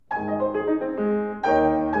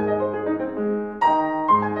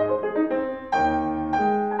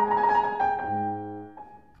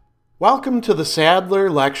Welcome to the Sadler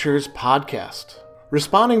Lectures podcast.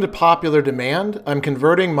 Responding to popular demand, I'm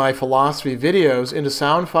converting my philosophy videos into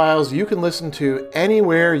sound files you can listen to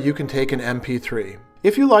anywhere you can take an MP3.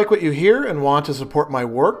 If you like what you hear and want to support my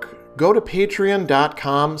work, go to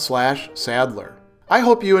patreon.com/Sadler. I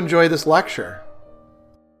hope you enjoy this lecture.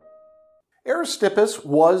 Aristippus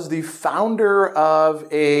was the founder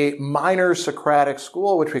of a minor Socratic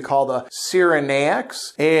school, which we call the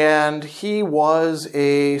Cyrenaics, and he was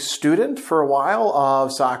a student for a while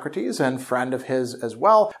of Socrates and friend of his as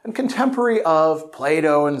well, and contemporary of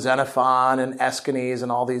Plato and Xenophon and Aeschines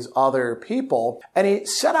and all these other people. And he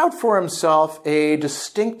set out for himself a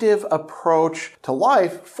distinctive approach to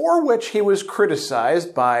life for which he was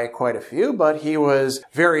criticized by quite a few, but he was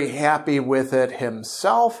very happy with it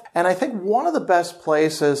himself. And I think one of the best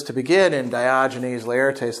places to begin in Diogenes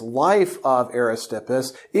Laertes' life of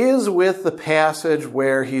Aristippus is with the passage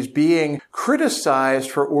where he's being criticized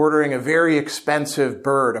for ordering a very expensive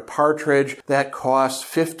bird, a partridge that costs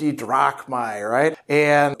 50 drachmae, right?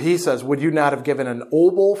 And he says, would you not have given an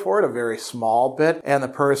obol for it, a very small bit? And the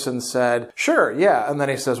person said, sure, yeah. And then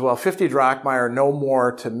he says, well, 50 drachmae are no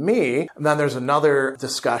more to me. And then there's another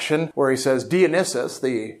discussion where he says, Dionysus,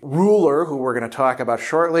 the ruler who we're going to talk about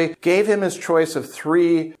shortly, gave him his choice of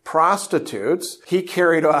 3 prostitutes. He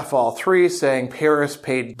carried off all 3, saying Paris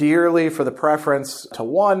paid dearly for the preference to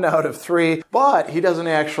 1 out of 3, but he doesn't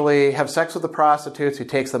actually have sex with the prostitutes. He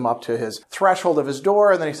takes them up to his threshold of his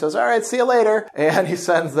door, and then he says, all right, see you later, and he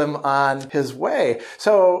sends them on his way.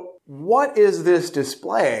 So what is this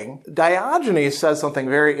displaying? Diogenes says something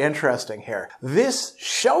very interesting here. This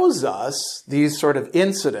shows us, these sort of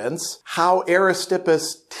incidents, how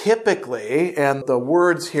Aristippus typically, and the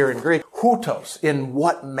words here in Greek, hutos, in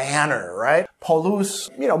what manner, right? Polus,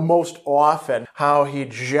 most often, how he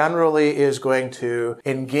generally is going to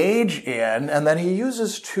engage in, and then he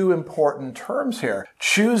uses 2 important terms here.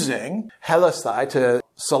 Choosing, helesthai, to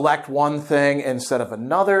select one thing instead of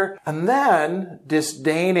another, and then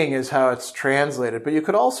disdaining is how it's translated. But you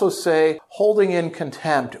could also say holding in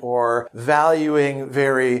contempt or valuing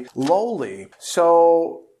very lowly.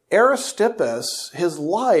 So Aristippus, his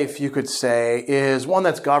life, you could say, is one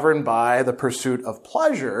that's governed by the pursuit of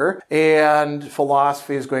pleasure, and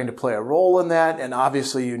philosophy is going to play a role in that, and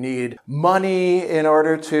obviously you need money in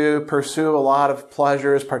order to pursue a lot of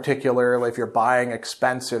pleasures, particularly if you're buying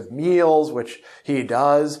expensive meals, which he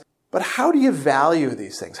does. But how do you value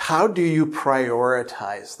these things? How do you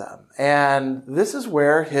prioritize them? And this is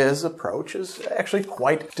where his approach is actually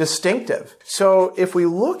quite distinctive. So if we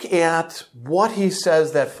look at what he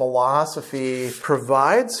says that philosophy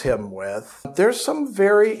provides him with, there's some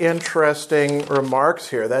very interesting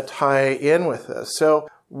remarks here that tie in with this. So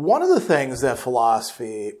one of the things that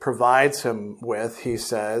philosophy provides him with, he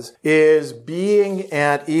says, is being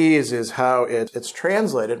at ease is how it's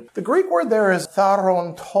translated. The Greek word there is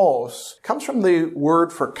tharontos, comes from the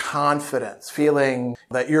word for confidence, feeling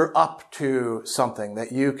that you're up to something,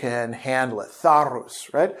 that you can handle it. Tharus,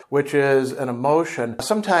 right? Which is an emotion,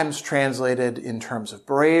 sometimes translated in terms of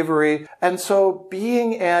bravery. And so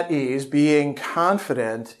being at ease, being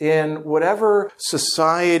confident in whatever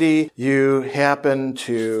society you happen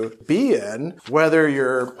to be in, whether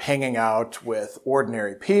you're hanging out with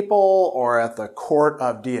ordinary people or at the court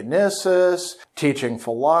of Dionysus, teaching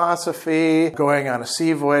philosophy, going on a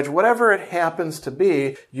sea voyage, whatever it happens to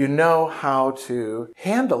be, you know how to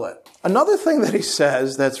handle it. Another thing that he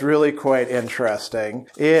says that's really quite interesting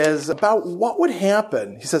is about what would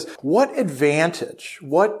happen. He says, what advantage,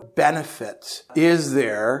 what benefit is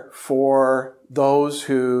there for those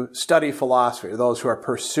who study philosophy, or those who are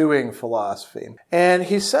pursuing philosophy? And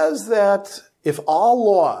he says that if all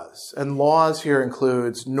laws, and laws here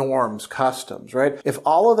includes norms, customs, right? If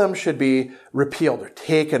all of them should be repealed or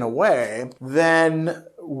taken away, then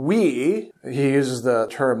we, he uses the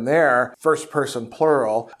term there, first person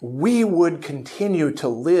plural, we would continue to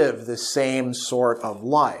live the same sort of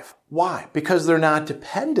life. Why? Because they're not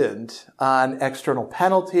dependent on external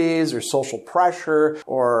penalties or social pressure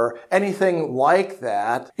or anything like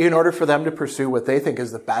that in order for them to pursue what they think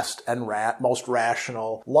is the best and most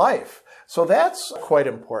rational life. So that's quite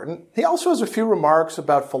important. He also has a few remarks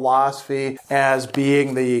about philosophy as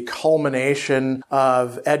being the culmination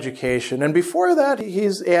of education. And before that,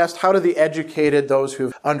 he's asked, how do the educated, those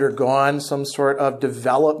who've undergone some sort of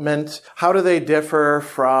development, how do they differ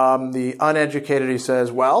from the uneducated? He says,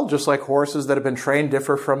 well, just like horses that have been trained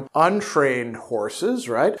differ from untrained horses,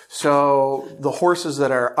 right? So the horses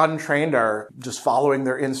that are untrained are just following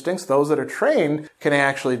their instincts. Those that are trained can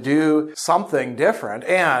actually do something different.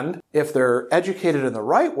 And if they're educated in the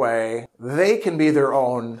right way, they can be their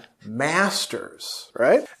own masters,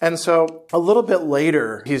 right? And so a little bit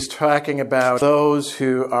later, he's talking about those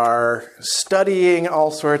who are studying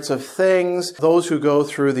all sorts of things, those who go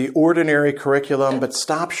through the ordinary curriculum but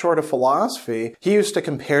stop short of philosophy. He used to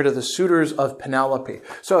compare to the suitors of Penelope.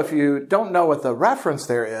 So if you don't know what the reference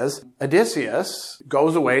there is, Odysseus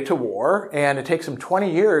goes away to war, and it takes him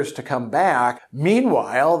 20 years to come back.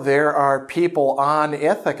 Meanwhile, there are people on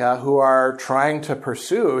Ithaca who are trying to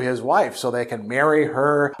pursue his wife so they can marry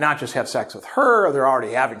her, not just have sex with her, they're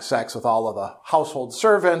already having sex with all of the household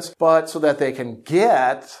servants, but so that they can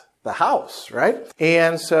get the house, right?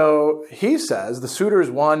 And so he says, the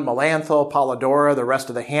suitors won Melantho, Polydora, the rest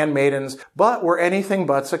of the handmaidens, but were anything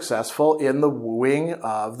but successful in the wooing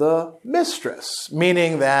of the mistress,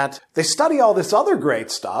 meaning that they study all this other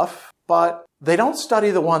great stuff, but they don't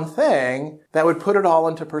study the one thing that would put it all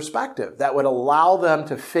into perspective, that would allow them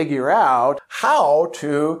to figure out how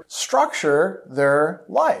to structure their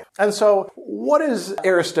life. And so what is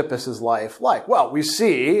Aristippus' life like? Well, we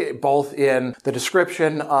see both in the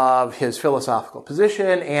description of his philosophical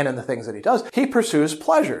position and in the things that he does, he pursues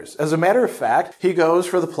pleasures. As a matter of fact, he goes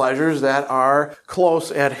for the pleasures that are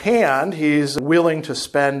close at hand. He's willing to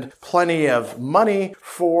spend plenty of money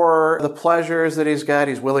for the pleasures that he's got.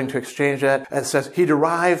 He's willing to exchange that. And it says, he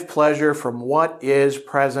derived pleasure from what is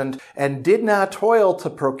present and did not toil to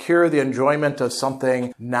procure the enjoyment of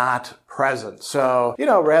something not present. So,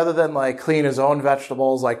 rather than clean his own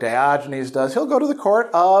vegetables like Diogenes does, he'll go to the court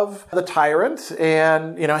of the tyrant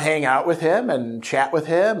and, hang out with him and chat with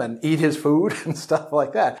him and eat his food and stuff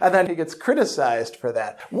like that. And then he gets criticized for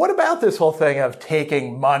that. What about this whole thing of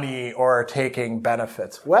taking money or taking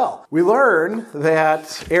benefits? Well, we learn that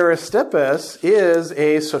Aristippus is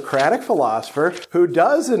a Socratic philosopher who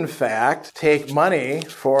does, in fact, take money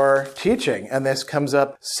for teaching. And this comes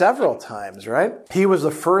up several times, right? He was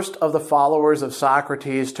the first of the followers of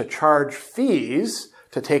Socrates to charge fees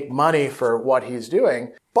to take money for what he's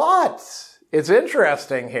doing. But it's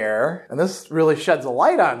interesting here, and this really sheds a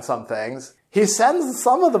light on some things, he sends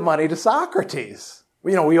some of the money to Socrates.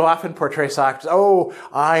 We often portray Socrates,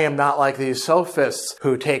 I am not like these sophists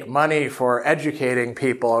who take money for educating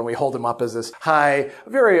people, and we hold him up as this high,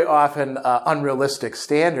 very often unrealistic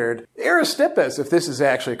standard. Aristippus, if this is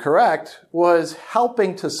actually correct, was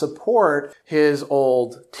helping to support his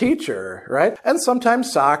old teacher, right? And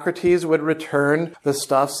sometimes Socrates would return the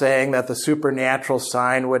stuff saying that the supernatural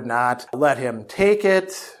sign would not let him take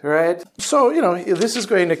it, right? So, this is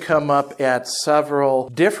going to come up at several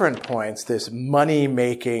different points, this money-making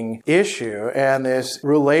issue and this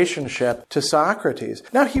relationship to Socrates.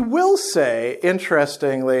 Now, he will say,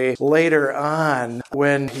 interestingly, later on,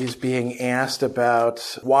 when he's being asked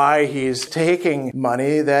about why he's taking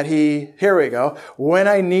money, that here we go, when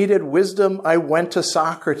I needed wisdom, I went to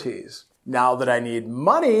Socrates. Now that I need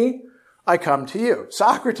money, I come to you.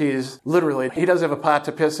 Socrates, literally, he does have a pot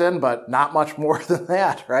to piss in, but not much more than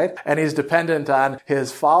that, right? And he's dependent on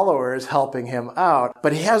his followers helping him out.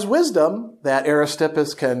 But he has wisdom that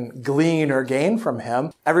Aristippus can glean or gain from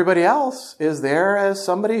him. Everybody else is there as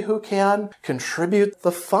somebody who can contribute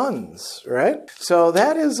the funds, right? So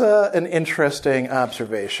that is an interesting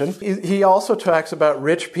observation. He also talks about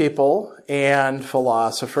rich people and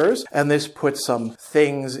philosophers, and this puts some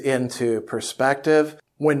things into perspective.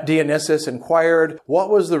 When Dionysius inquired,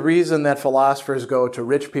 what was the reason that philosophers go to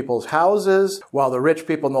rich people's houses while the rich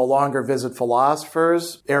people no longer visit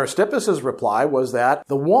philosophers? Aristippus' reply was that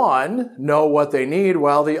the one know what they need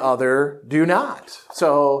while the other do not.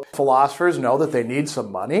 So philosophers know that they need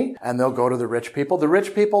some money and they'll go to the rich people. The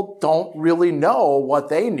rich people don't really know what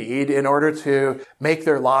they need in order to make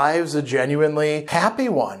their lives a genuinely happy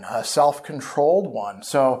one, a self-controlled one.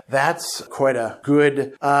 So that's quite a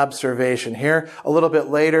good observation here. A little bit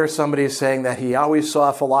later, somebody's saying that he always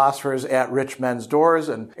saw philosophers at rich men's doors,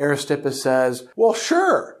 and Aristippus says, well,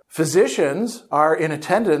 sure. Physicians are in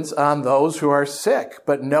attendance on those who are sick,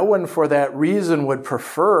 but no one for that reason would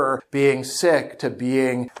prefer being sick to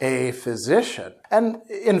being a physician. And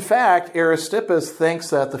in fact, Aristippus thinks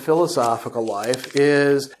that the philosophical life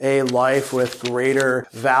is a life with greater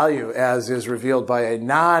value, as is revealed by a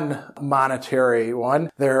non-monetary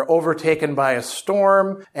one. They're overtaken by a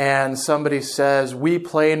storm, and somebody says, we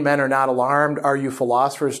plain men are not alarmed. Are you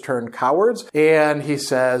philosophers turned cowards? And he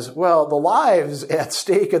says, well, the lives at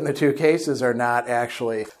stake in the two cases are not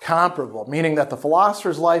actually comparable, meaning that the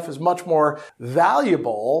philosopher's life is much more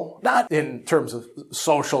valuable, not in terms of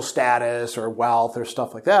social status or wealth wealth or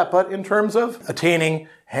stuff like that, but in terms of attaining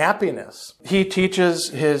happiness. He teaches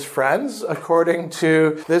his friends according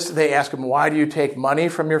to this. They ask him, why do you take money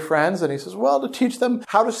from your friends? And he says, well, to teach them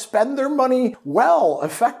how to spend their money well,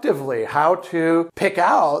 effectively, how to pick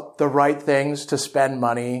out the right things to spend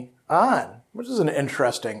money on, which is an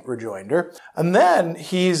interesting rejoinder. And then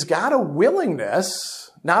he's got a willingness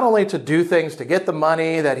not only to do things to get the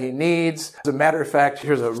money that he needs. As a matter of fact,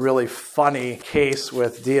 here's a really funny case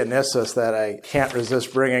with Dionysus that I can't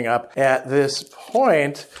resist bringing up at this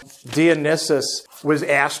point. Dionysus was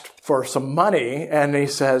asked for some money, and he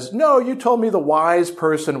says, no, you told me the wise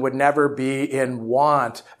person would never be in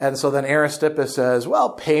want. And so then Aristippus says,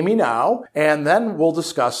 well, pay me now, and then we'll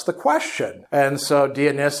discuss the question. And so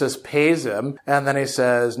Dionysus pays him, and then he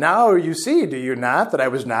says, now you see, do you not, that I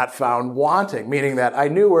was not found wanting, meaning that I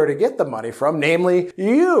knew where to get the money from, namely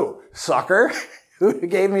you, sucker. Who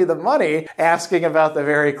gave me the money, asking about the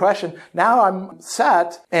very question. Now I'm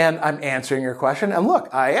set and I'm answering your question. And look,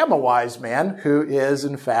 I am a wise man who is,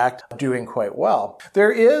 in fact, doing quite well.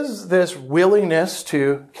 There is this willingness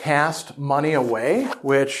to cast money away,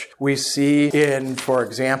 which we see in, for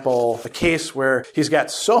example, a case where he's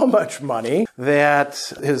got so much money that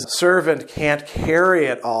his servant can't carry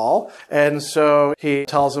it all. And so he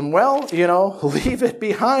tells him, well, leave it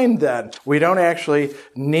behind then. We don't actually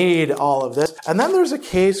need all of this. And then there's a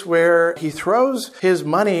case where he throws his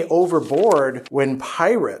money overboard when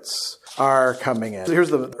pirates are coming in. So here's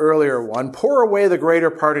the earlier one. Pour away the greater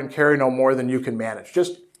part and carry no more than you can manage.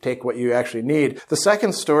 Just take what you actually need. The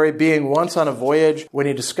second story, being once on a voyage, when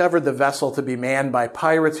he discovered the vessel to be manned by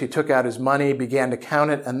pirates, he took out his money, began to count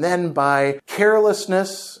it, and then by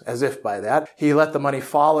carelessness, as if by that, he let the money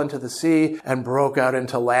fall into the sea and broke out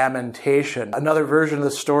into lamentation. Another version of the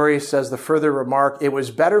story says the further remark, it was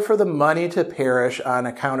better for the money to perish on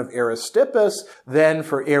account of Aristippus than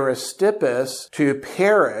for Aristippus to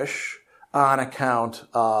perish on account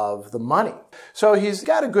of the money. So he's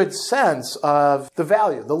got a good sense of the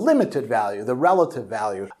value, the limited value, the relative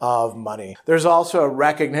value of money. There's also a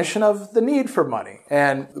recognition of the need for money.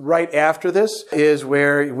 And right after this is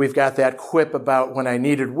where we've got that quip about when I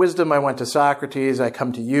needed wisdom, I went to Socrates, I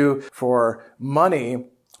come to you for money.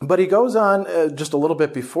 But he goes on just a little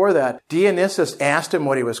bit before that. Dionysus asked him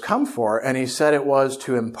what he was come for, and he said it was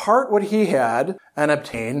to impart what he had and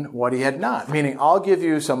obtain what he had not. Meaning, I'll give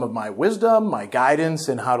you some of my wisdom, my guidance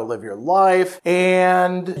in how to live your life,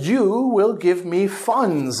 and you will give me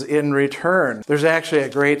funds in return. There's actually a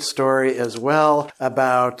great story as well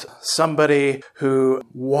about somebody who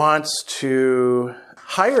wants to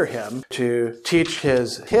hire him to teach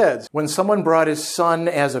his kids. When someone brought his son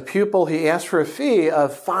as a pupil, he asked for a fee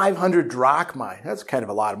of 500 drachmae. That's kind of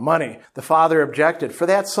a lot of money. The father objected. For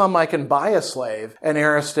that sum, I can buy a slave. And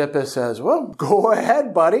Aristippus says, well, go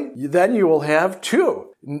ahead, buddy. Then you will have two.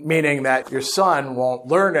 Meaning that your son won't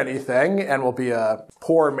learn anything and will be a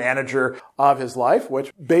poor manager of his life,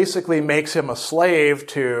 which basically makes him a slave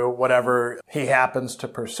to whatever he happens to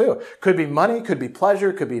pursue. Could be money, could be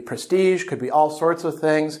pleasure, could be prestige, could be all sorts of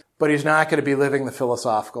things. But he's not going to be living the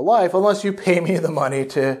philosophical life unless you pay me the money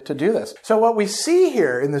to do this. So what we see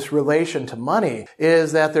here in this relation to money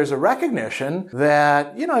is that there's a recognition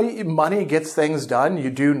that, money gets things done.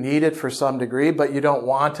 You do need it for some degree, but you don't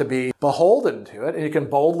want to be beholden to it. And you can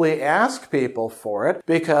boldly ask people for it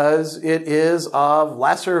because it is of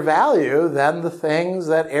lesser value than the things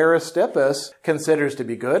that Aristippus considers to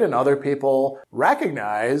be good and other people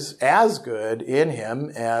recognize as good in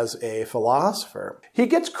him as a philosopher. He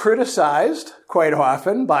gets criticized quite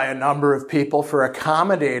often by a number of people for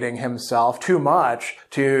accommodating himself too much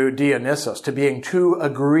to Dionysus, to being too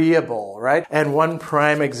agreeable, right? And one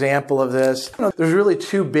prime example of this, there's really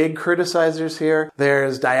two big criticizers here.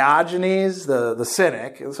 There's Diogenes, the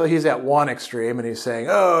cynic. So he's at one extreme and he's saying,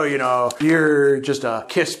 you're just a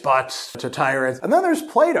kiss butt to tyrants. And then there's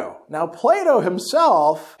Plato. Now, Plato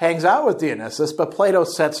himself hangs out with Dionysus, but Plato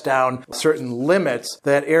sets down certain limits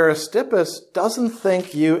that Aristippus doesn't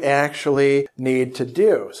think you actually need to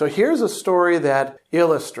do. So here's a story that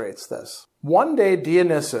illustrates this. One day,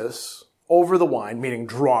 Dionysus, over the wine, meaning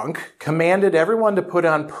drunk, commanded everyone to put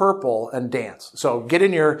on purple and dance. So get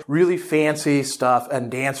in your really fancy stuff and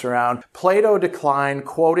dance around. Plato declined,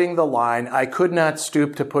 quoting the line, I could not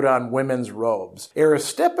stoop to put on women's robes.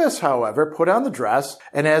 Aristippus, however, put on the dress,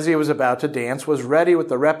 and as he was about to dance, was ready with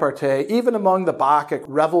the repartee, even among the Bacchic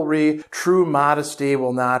revelry, true modesty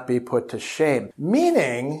will not be put to shame.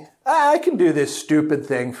 Meaning, I can do this stupid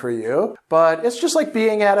thing for you, but it's just like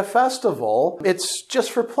being at a festival. It's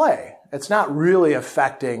just for play. It's not really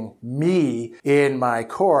affecting me in my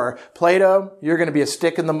core. Plato, you're going to be a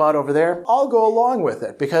stick in the mud over there. I'll go along with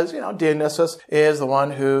it because, Dionysus is the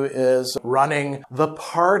one who is running the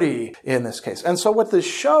party in this case. And so what this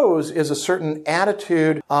shows is a certain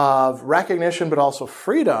attitude of recognition but also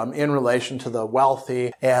freedom in relation to the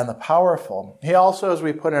wealthy and the powerful. He also, as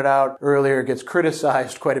we pointed out earlier, gets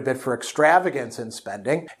criticized quite a bit for extravagance in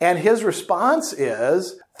spending. And his response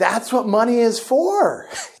is, that's what money is for.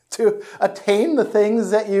 To attain the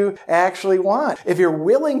things that you actually want. If you're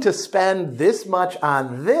willing to spend this much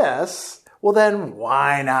on this, well then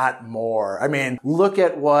why not more? I mean, look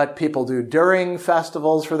at what people do during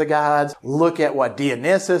festivals for the gods. Look at what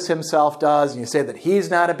Dionysus himself does, and you say that he's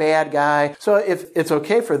not a bad guy. So if it's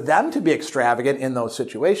okay for them to be extravagant in those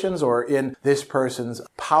situations or in this person's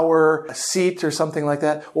power seat or something like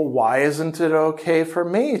that, well, why isn't it okay for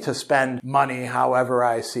me to spend money however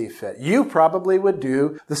I see fit? You probably would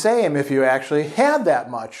do the same if you actually had that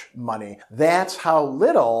much money. That's how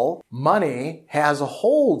little money has a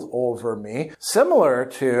hold over me. Similar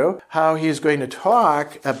to how he's going to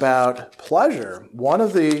talk about pleasure. One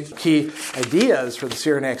of the key ideas for the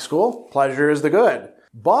Cyrenaic school, pleasure is the good.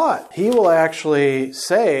 But he will actually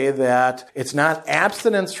say that it's not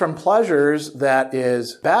abstinence from pleasures that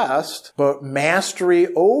is best, but mastery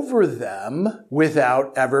over them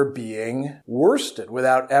without ever being worsted,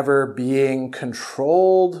 without ever being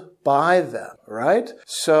controlled by them, right?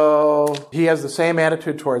 So he has the same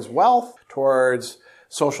attitude towards wealth, towards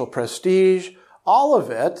social prestige. All of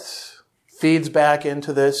it feeds back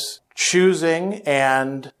into this choosing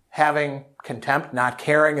and having contempt, not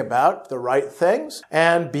caring about the right things,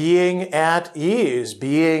 and being at ease,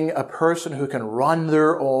 being a person who can run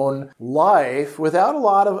their own life without a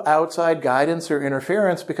lot of outside guidance or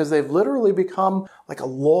interference because they've literally become like a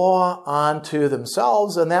law unto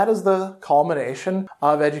themselves, and that is the culmination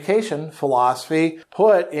of education, philosophy,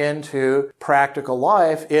 put into practical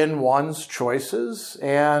life in one's choices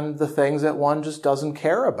and the things that one just doesn't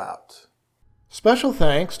care about. Special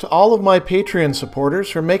thanks to all of my Patreon supporters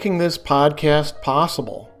for making this podcast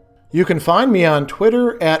possible. You can find me on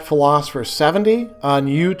Twitter at Philosopher70, on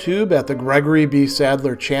YouTube at the Gregory B.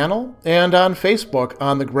 Sadler channel, and on Facebook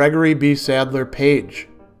on the Gregory B. Sadler page.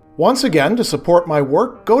 Once again, to support my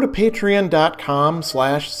work, go to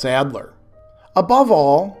patreon.com/Sadler. Above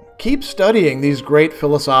all, keep studying these great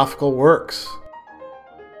philosophical works.